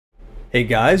Hey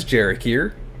guys, Jarek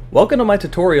here. Welcome to my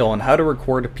tutorial on how to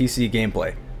record PC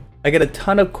gameplay. I get a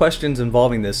ton of questions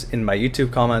involving this in my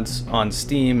YouTube comments, on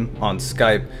Steam, on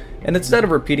Skype, and instead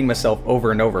of repeating myself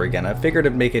over and over again, I figured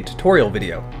I'd make a tutorial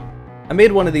video. I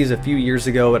made one of these a few years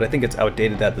ago, but I think it's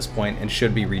outdated at this point and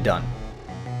should be redone.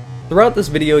 Throughout this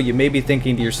video, you may be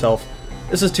thinking to yourself,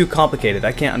 this is too complicated,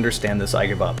 I can't understand this, I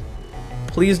give up.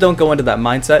 Please don't go into that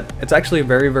mindset. It's actually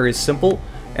very simple,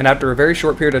 and after a very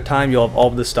short period of time you'll have all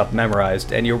of this stuff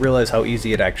memorized and you'll realize how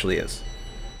easy it actually is.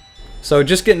 So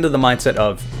just get into the mindset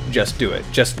of just do it,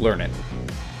 just learn it.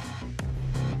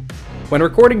 When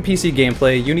recording PC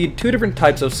gameplay, you need two different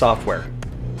types of software: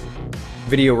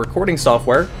 video recording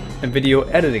software and video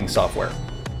editing software.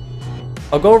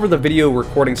 I'll go over the video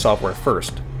recording software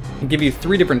first and give you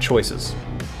three different choices.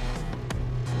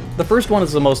 The first one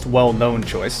is the most well-known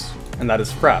choice, and that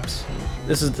is Fraps.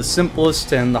 This is the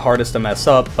simplest and the hardest to mess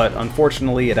up, but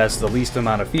unfortunately it has the least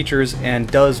amount of features and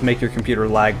does make your computer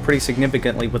lag pretty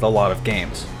significantly with a lot of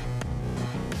games.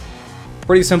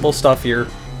 Pretty simple stuff here: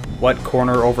 what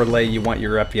corner overlay you want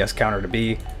your FPS counter to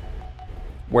be,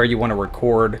 where you want to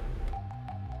record,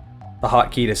 the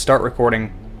hotkey to start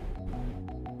recording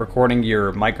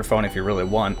your microphone if you really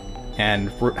want,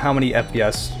 and how many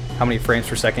FPS, how many frames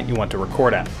per second you want to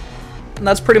record at. And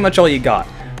that's pretty much all you got.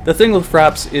 The thing with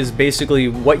Fraps is basically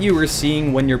what you were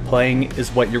seeing when you're playing is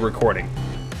what you're recording.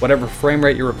 Whatever frame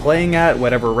rate you were playing at,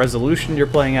 whatever resolution you're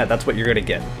playing at, that's what you're going to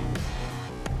get.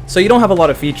 So you don't have a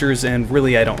lot of features, and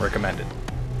really I don't recommend it.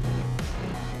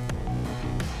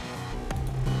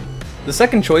 The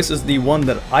second choice is the one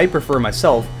that I prefer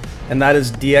myself, and that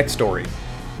is Dxtory.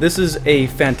 This is a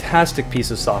fantastic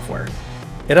piece of software.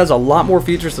 It has a lot more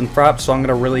features than Fraps, so I'm going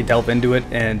to really delve into it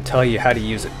and tell you how to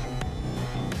use it.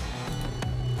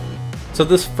 So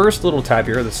this first little tab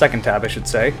here, the second tab I should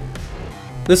say,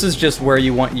 this is just where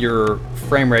you want your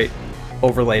frame rate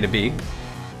overlay to be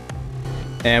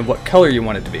and what color you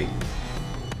want it to be.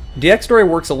 Dxtory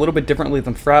works a little bit differently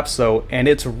than Fraps though, and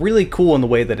it's really cool in the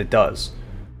way that it does.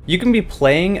 You can be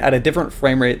playing at a different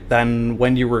frame rate than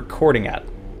when you're recording at.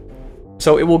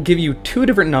 So it will give you two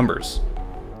different numbers.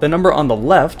 The number on the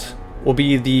left will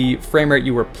be the frame rate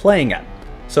you were playing at.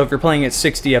 So if you're playing at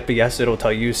 60 FPS, it'll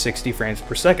tell you 60 frames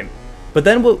per second. But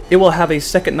then it will have a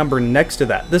second number next to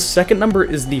that. This second number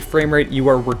is the frame rate you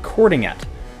are recording at.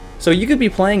 So you could be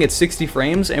playing at 60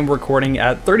 frames and recording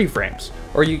at 30 frames.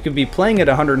 Or you could be playing at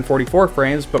 144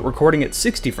 frames but recording at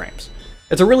 60 frames.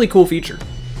 It's a really cool feature.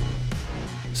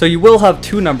 So you will have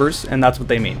two numbers, and that's what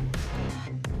they mean.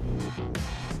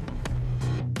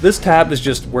 This tab is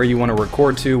just where you want to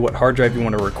record to, what hard drive you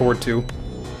want to record to.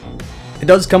 It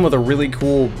does come with a really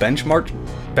cool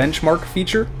benchmark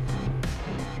feature.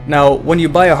 Now, when you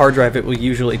buy a hard drive, it will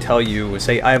usually tell you,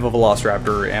 say I have a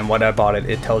Velociraptor, and when I bought it,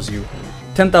 it tells you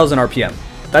 10,000 RPM.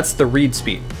 That's the read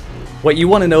speed. What you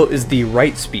want to know is the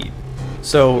write speed.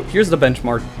 So here's the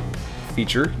benchmark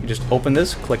feature. You just open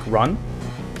this, click run.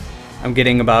 I'm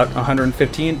getting about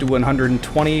 115 to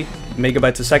 120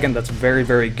 megabytes a second. That's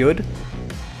very good.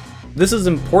 This is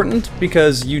important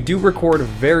because you do record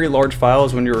very large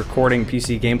files when you're recording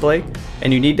PC gameplay,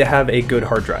 and you need to have a good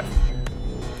hard drive.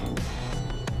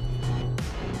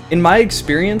 In my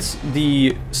experience,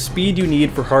 the speed you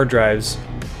need for hard drives,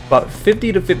 about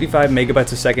 50 to 55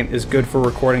 megabytes a second is good for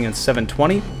recording in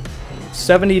 720,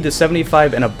 70 to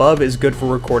 75 and above is good for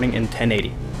recording in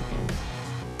 1080.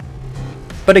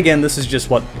 But again, this is just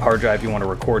what hard drive you want to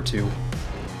record to,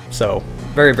 so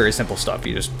very simple stuff.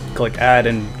 You just click add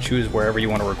and choose wherever you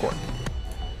want to record.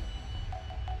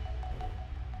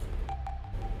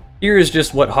 Here is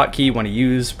just what hotkey you want to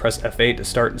use. Press F8 to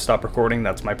start and stop recording.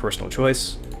 That's my personal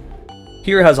choice.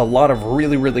 Here has a lot of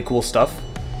really cool stuff.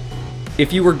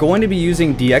 If you were going to be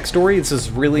using Dxtory, this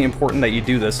is really important that you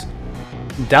do this.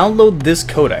 Download this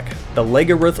codec, the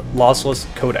Legarith Lossless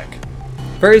Codec.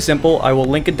 Very simple. I will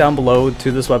link it down below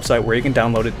to this website where you can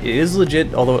download it. It is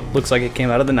legit, although it looks like it came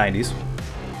out of the 90s.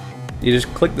 You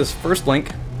just click this first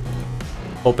link,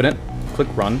 open it, click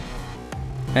run,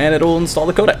 and it'll install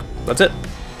the codec. That's it.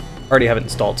 I already have it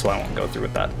installed, so I won't go through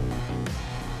with that.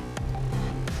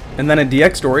 And then in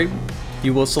Dxtory,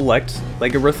 you will select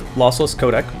Legarith Lossless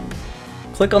Codec.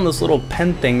 Click on this little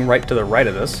pen thing right to the right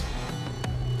of this.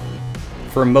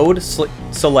 For mode,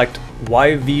 select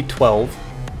YV12,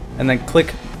 and then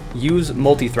click Use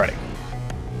Multi-Threading.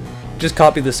 Just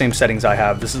copy the same settings I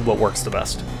have. This is what works the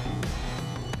best.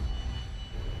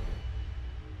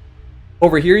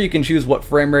 Over here you can choose what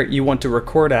frame rate you want to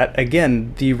record at.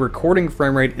 Again, the recording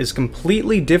frame rate is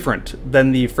completely different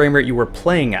than the frame rate you were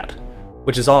playing at,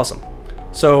 which is awesome.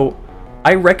 So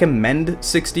I recommend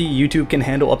 60. YouTube can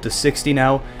handle up to 60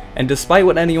 now. And despite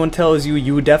what anyone tells you,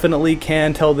 you definitely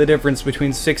can tell the difference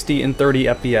between 60 and 30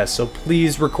 FPS, so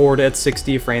please record at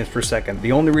 60 frames per second.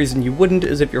 The only reason you wouldn't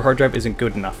is if your hard drive isn't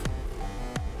good enough.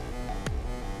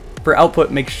 For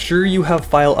output, make sure you have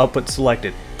file output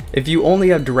selected. If you only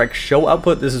have direct show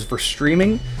output, this is for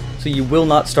streaming, so you will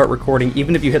not start recording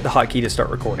even if you hit the hotkey to start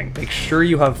recording. Make sure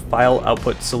you have file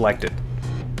output selected.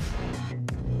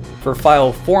 For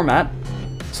file format,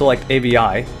 select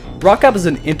AVI. RAWCAP is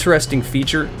an interesting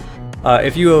feature.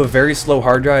 If you have very slow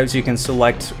hard drives, you can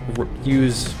select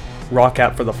use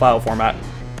RAWCAP for the file format,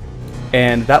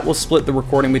 and that will split the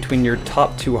recording between your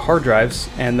top two hard drives,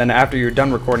 and then after you're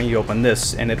done recording you open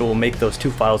this and it will make those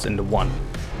two files into one.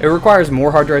 It requires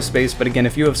more hard drive space, but again,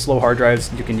 if you have slow hard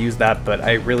drives you can use that, but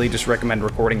I really just recommend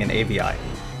recording in AVI.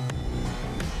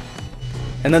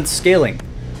 And then scaling.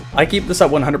 I keep this at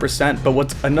 100%, but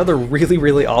what's another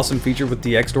really awesome feature with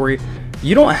Dxtory,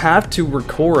 you don't have to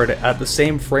record at the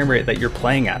same frame rate that you're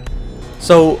playing at.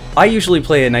 So I usually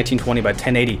play at 1920 by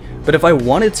 1080, but if I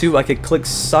wanted to, I could click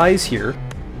size here,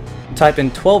 type in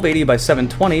 1280 by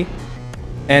 720,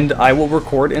 and I will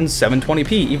record in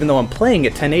 720p even though I'm playing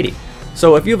at 1080.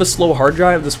 So if you have a slow hard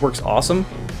drive, this works awesome,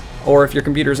 or if your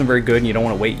computer isn't very good and you don't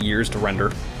want to wait years to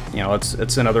render, you know,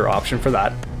 it's another option for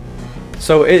that.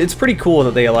 So it's pretty cool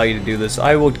that they allow you to do this.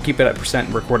 I will keep it at %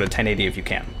 and record at 1080 if you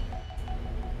can.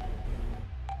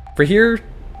 For here,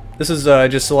 this is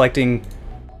just selecting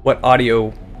what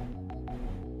audio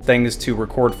things to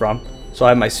record from. So I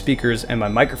have my speakers and my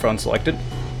microphone selected.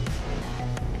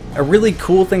 A really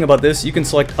cool thing about this, you can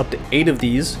select up to 8 of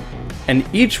these, and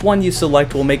each one you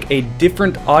select will make a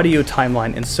different audio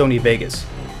timeline in Sony Vegas,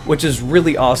 which is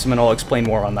really awesome, and I'll explain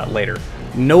more on that later.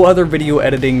 No other video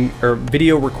editing or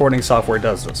video recording software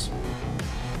does this.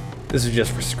 This is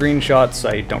just for screenshots.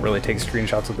 I don't really take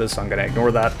screenshots of this, so I'm going to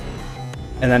ignore that.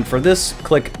 And then for this,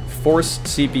 click Force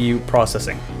CPU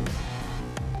Processing.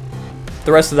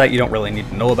 The rest of that you don't really need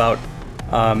to know about.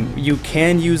 You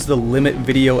can use the limit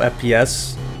video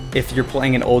FPS if you're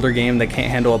playing an older game that can't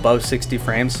handle above 60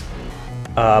 frames,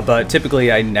 but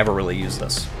typically I never really use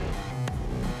this.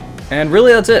 And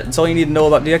really that's it. That's all you need to know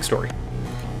about Dxtory.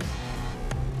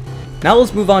 Now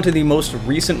let's move on to the most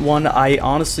recent one. I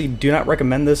honestly do not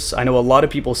recommend this. I know a lot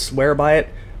of people swear by it,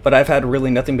 but I've had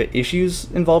really nothing but issues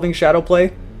involving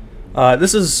Shadowplay.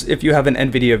 This is if you have an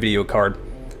NVIDIA video card.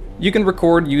 You can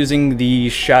record using the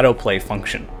Shadowplay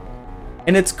function.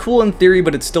 And it's cool in theory,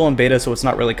 but it's still in beta, so it's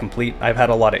not really complete. I've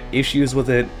had a lot of issues with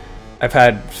it. I've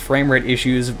had frame rate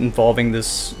issues involving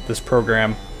this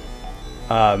program.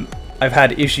 I've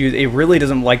had issues. It really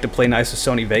doesn't like to play nice with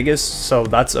Sony Vegas, so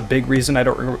that's a big reason I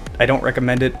don't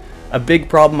recommend it. A big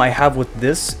problem I have with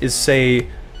this is say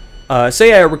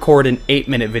I record an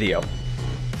 8-minute video.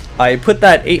 I put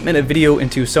that 8-minute video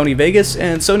into Sony Vegas,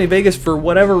 and Sony Vegas, for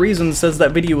whatever reason, says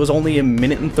that video was only a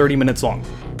minute and 30 minutes long.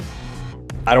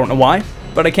 I don't know why,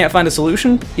 but I can't find a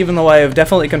solution, even though I have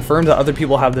definitely confirmed that other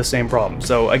people have the same problem.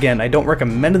 So again, I don't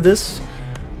recommend this,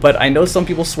 but I know some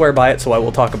people swear by it, so I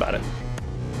will talk about it.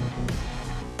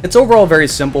 It's overall very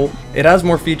simple. It has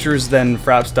more features than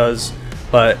Fraps does,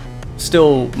 but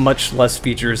still much less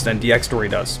features than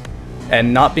Dxtory does.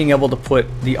 And not being able to put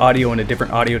the audio into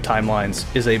different audio timelines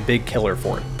is a big killer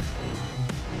for it.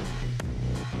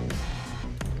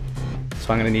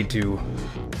 So I'm going to need to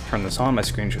turn this on. My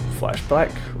screen should flash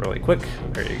black really quick.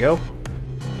 There you go.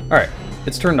 Alright,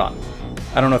 it's turned on.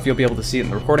 I don't know if you'll be able to see it in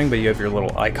the recording, but you have your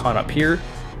little icon up here.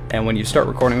 And when you start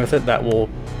recording with it, that will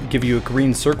give you a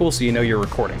green circle so you know you're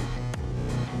recording.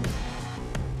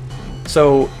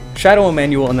 So, shadow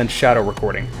manual and then shadow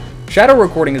recording. Shadow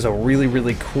recording is a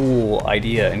really cool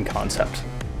idea and concept.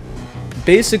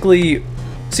 Basically,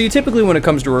 see, typically when it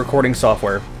comes to recording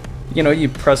software, you know, you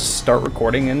press start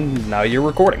recording and now you're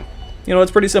recording. You know,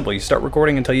 it's pretty simple. You start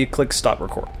recording until you click stop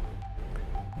record.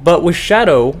 But with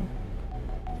shadow,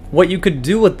 what you could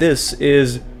do with this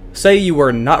is, say you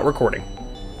were not recording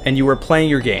and you were playing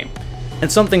your game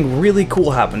and something really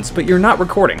cool happens, but you're not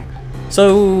recording.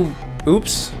 So,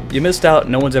 oops, you missed out,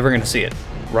 no one's ever gonna see it,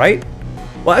 right?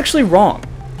 Well, actually wrong.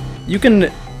 You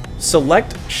can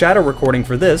select shadow recording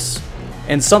for this,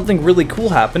 and something really cool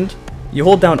happened. You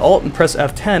hold down Alt and press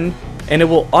F10, and it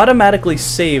will automatically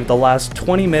save the last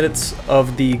 20 minutes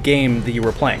of the game that you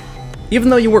were playing,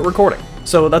 even though you weren't recording.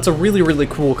 So that's a really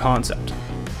cool concept.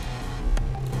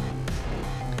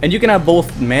 And you can have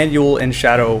both manual and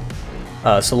shadow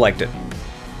selected.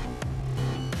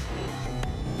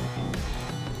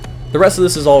 The rest of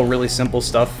this is all really simple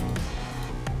stuff.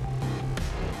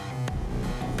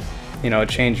 You know,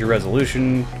 change your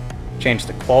resolution, change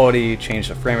the quality, change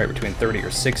the frame rate between 30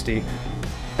 or 60.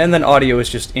 And then audio is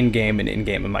just in-game and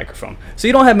in-game and microphone. So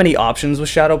you don't have many options with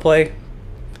Shadowplay.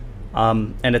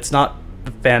 And it's not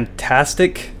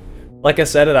fantastic. Like I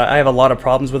said, I have a lot of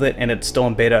problems with it, and it's still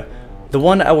in beta. The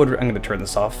one I'm going to turn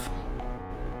this off.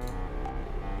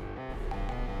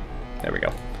 There we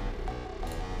go.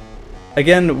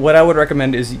 Again, what I would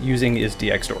recommend using is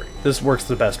Dxtory. This works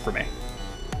the best for me.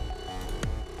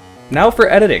 Now for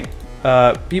editing.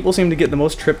 People seem to get the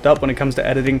most tripped up when it comes to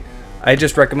editing. I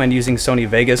just recommend using Sony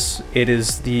Vegas.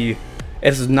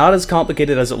 It's not as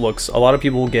complicated as it looks. A lot of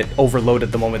people get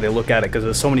overloaded the moment they look at it because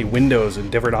there's so many windows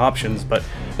and different options, but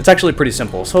it's actually pretty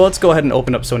simple. So let's go ahead and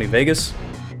open up Sony Vegas.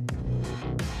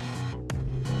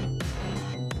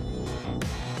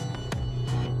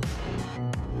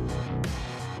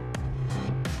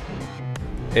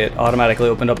 It automatically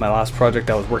opened up my last project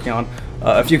I was working on.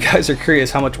 If you guys are curious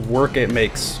how much work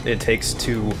it takes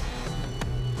to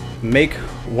make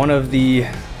one of the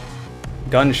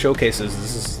gun showcases,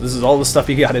 this is all the stuff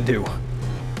you gotta do.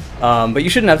 But you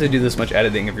shouldn't have to do this much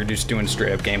editing if you're just doing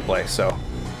straight up gameplay. So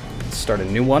let's start a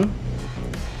new one.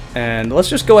 And let's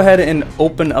just go ahead and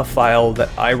open a file that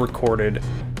I recorded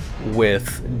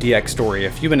with Dxtory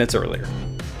a few minutes earlier.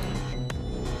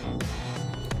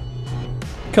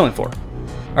 Killing Floor.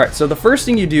 Alright, so the first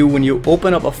thing you do when you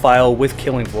open up a file with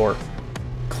Killing Floor,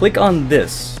 click on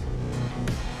this,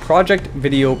 Project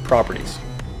Video Properties.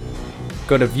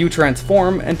 Go to View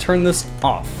Transform and turn this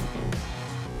off.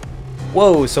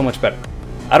 Whoa, so much better.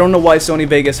 I don't know why Sony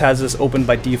Vegas has this open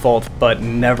by default, but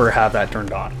never have that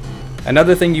turned on.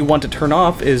 Another thing you want to turn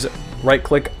off is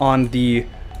right-click on the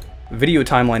video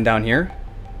timeline down here,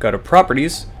 go to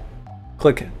Properties,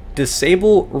 click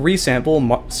Disable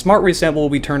Resample. Smart Resample will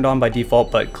be turned on by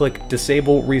default, but click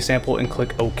Disable Resample and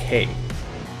click OK.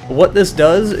 What this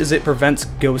does is it prevents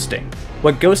ghosting.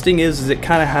 What ghosting is it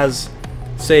kind of has,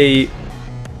 say,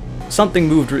 something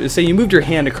moved, say you moved your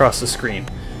hand across the screen.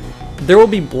 There will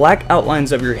be black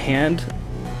outlines of your hand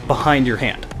behind your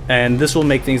hand, and this will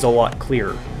make things a lot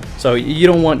clearer. So you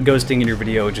don't want ghosting in your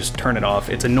video, just turn it off.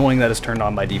 It's annoying that it's turned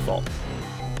on by default.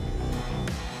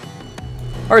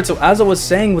 Alright, so as I was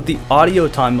saying with the audio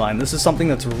timeline, this is something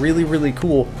that's really, really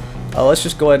cool. Let's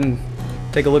just go ahead and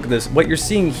take a look at this. What you're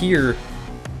seeing here,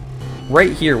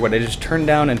 right here, when I just turn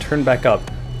down and turn back up,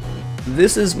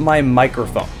 this is my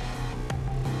microphone.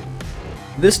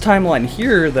 This timeline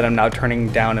here that I'm now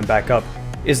turning down and back up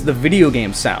is the video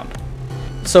game sound.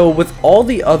 So with all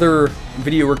the other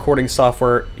video recording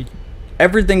software,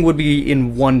 everything would be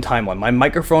in one timeline. My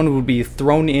microphone would be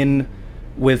thrown in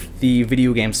with the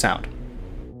video game sound.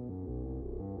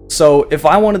 So if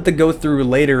I wanted to go through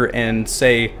later and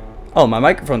say, oh, my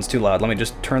microphone's too loud, let me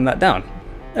just turn that down.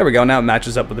 There we go, now it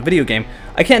matches up with the video game.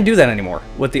 I can't do that anymore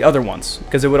with the other ones,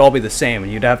 because it would all be the same,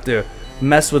 and you'd have to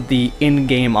mess with the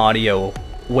in-game audio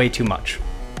way too much.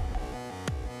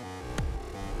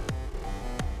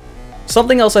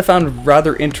 Something else I found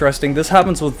rather interesting, this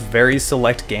happens with very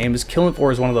select games. Killing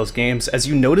Floor is one of those games. As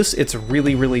you notice, it's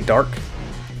really, really dark.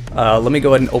 Let me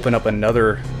go ahead and open up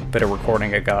another bit of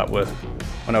recording I got with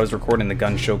when I was recording the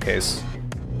gun showcase.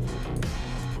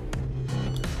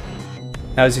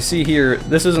 Now as you see here,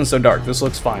 this isn't so dark, this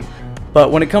looks fine.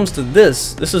 But when it comes to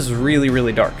this is really,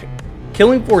 really dark.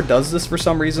 Killing Floor does this for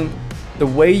some reason. The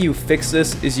way you fix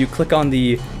this is you click on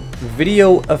the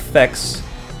Video Effects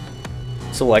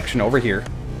selection over here,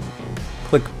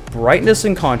 click Brightness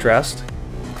and Contrast,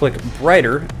 click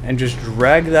Brighter, and just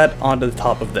drag that onto the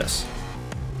top of this.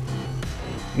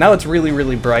 Now it's really,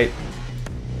 really bright.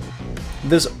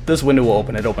 This window will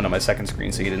open. It opened on my second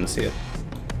screen, so you didn't see it.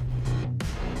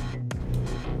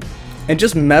 And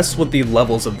just mess with the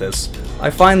levels of this. I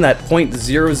find that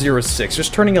 0.006,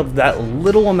 just turning up that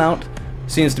little amount,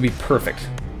 seems to be perfect.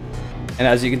 And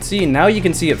as you can see, now you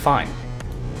can see it fine.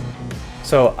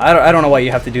 So I don't know why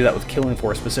you have to do that with Killing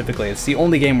Floor specifically. It's the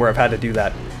only game where I've had to do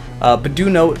that. But do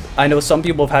note, I know some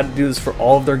people have had to do this for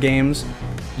all of their games.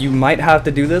 You might have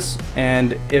to do this,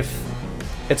 and if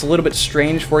it's a little bit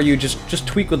strange for you, just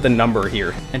tweak with the number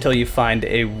here until you find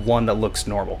a one that looks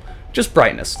normal. Just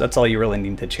brightness, that's all you really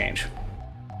need to change.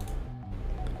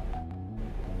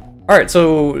 Alright,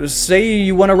 so say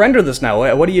you want to render this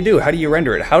now. What do you do? How do you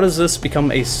render it? How does this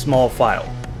become a small file?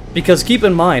 Because keep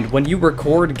in mind, when you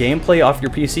record gameplay off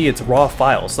your PC, it's raw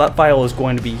files. That file is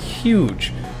going to be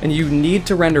huge, and you need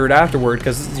to render it afterward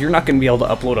because you're not going to be able to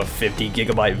upload a 50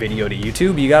 gigabyte video to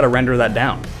YouTube. You got to render that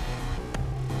down.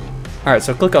 Alright,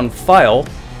 so click on File,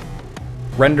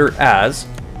 Render As.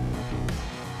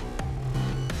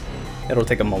 It'll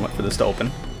take a moment for this to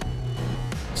open.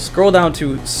 Scroll down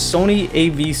to Sony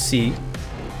AVC.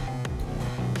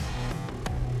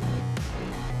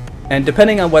 And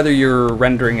depending on whether you're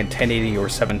rendering in 1080 or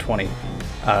 720,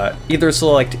 either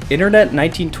select Internet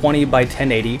 1920 by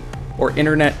 1080 or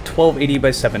Internet 1280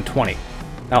 by 720.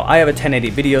 Now I have a 1080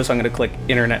 video, so I'm going to click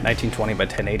Internet 1920 by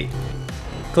 1080.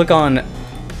 Click on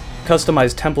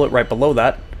Customize Template right below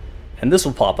that, and this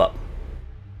will pop up.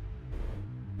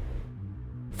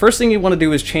 First thing you want to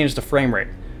do is change the frame rate.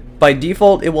 By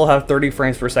default, it will have 30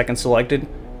 frames per second selected.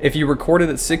 If you recorded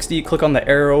at 60, click on the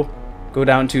arrow, go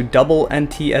down to double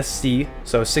NTSC,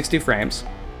 so 60 frames.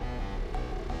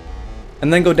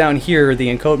 And then go down here,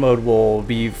 the encode mode will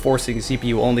be forcing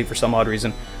CPU only for some odd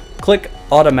reason. Click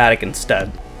automatic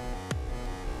instead.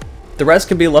 The rest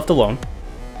can be left alone.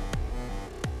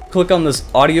 Click on this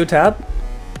audio tab.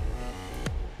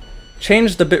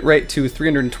 Change the bitrate to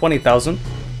 320,000.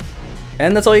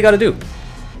 And that's all you gotta do.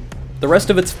 The rest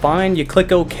of it's fine. You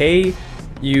click OK.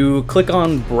 You click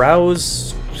on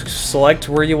browse, select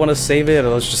where you want to save it.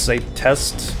 Let's just say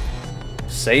test,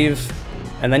 save.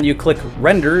 And then you click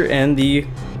render, and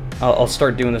I'll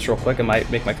start doing this real quick. It might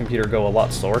make my computer go a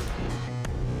lot slower.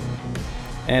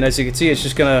 And as you can see, it's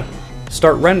just gonna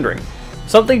start rendering.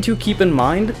 Something to keep in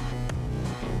mind,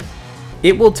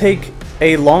 it will take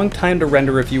a long time to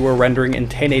render if you were rendering in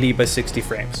 1080 by 60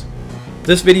 frames.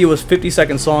 This video is 50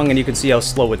 seconds long, and you can see how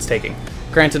slow it's taking.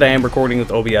 Granted, I am recording with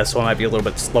OBS, so it might be a little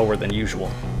bit slower than usual.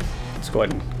 Let's go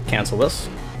ahead and cancel this.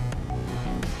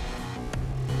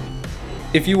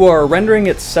 If you are rendering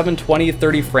at 720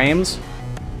 30 frames,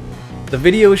 the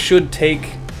video should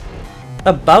take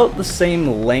about the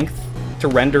same length to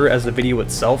render as the video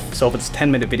itself. So if it's a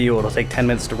 10-minute video, it'll take 10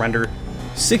 minutes to render.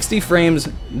 60 frames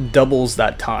doubles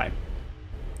that time.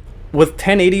 With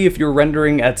 1080, if you're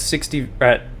rendering at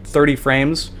 30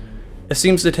 frames, it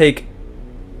seems to take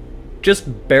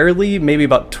just barely, maybe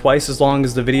about twice as long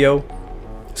as the video.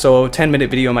 So a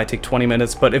 10-minute video might take 20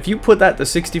 minutes, but if you put that to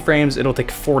 60 frames, it'll take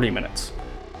 40 minutes.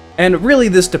 And really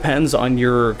this depends on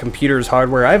your computer's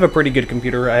hardware. I have a pretty good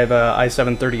computer. I have a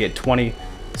i7-3820,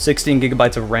 16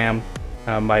 gigabytes of RAM.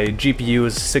 My GPU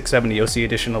is 670 OC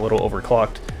edition, a little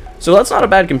overclocked. So that's not a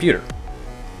bad computer.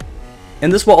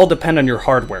 And this will all depend on your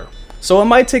hardware. So it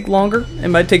might take longer, it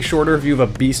might take shorter if you have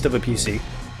a beast of a PC,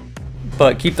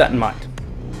 but keep that in mind.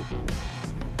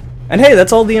 And hey,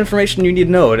 that's all the information you need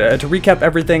to know. To recap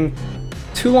everything,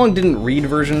 Too Long Didn't Read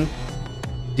version,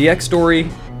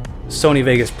 Dxtory, Sony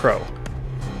Vegas Pro,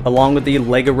 along with the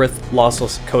Logarith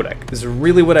lossless codec is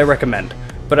really what I recommend.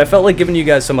 But I felt like giving you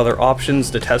guys some other options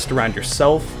to test around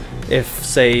yourself if,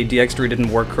 say, Dxtory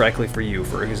didn't work correctly for you,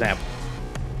 for example.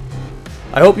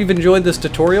 I hope you've enjoyed this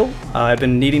tutorial. I've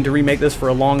been needing to remake this for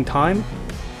a long time.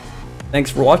 Thanks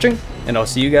for watching, and I'll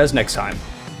see you guys next time.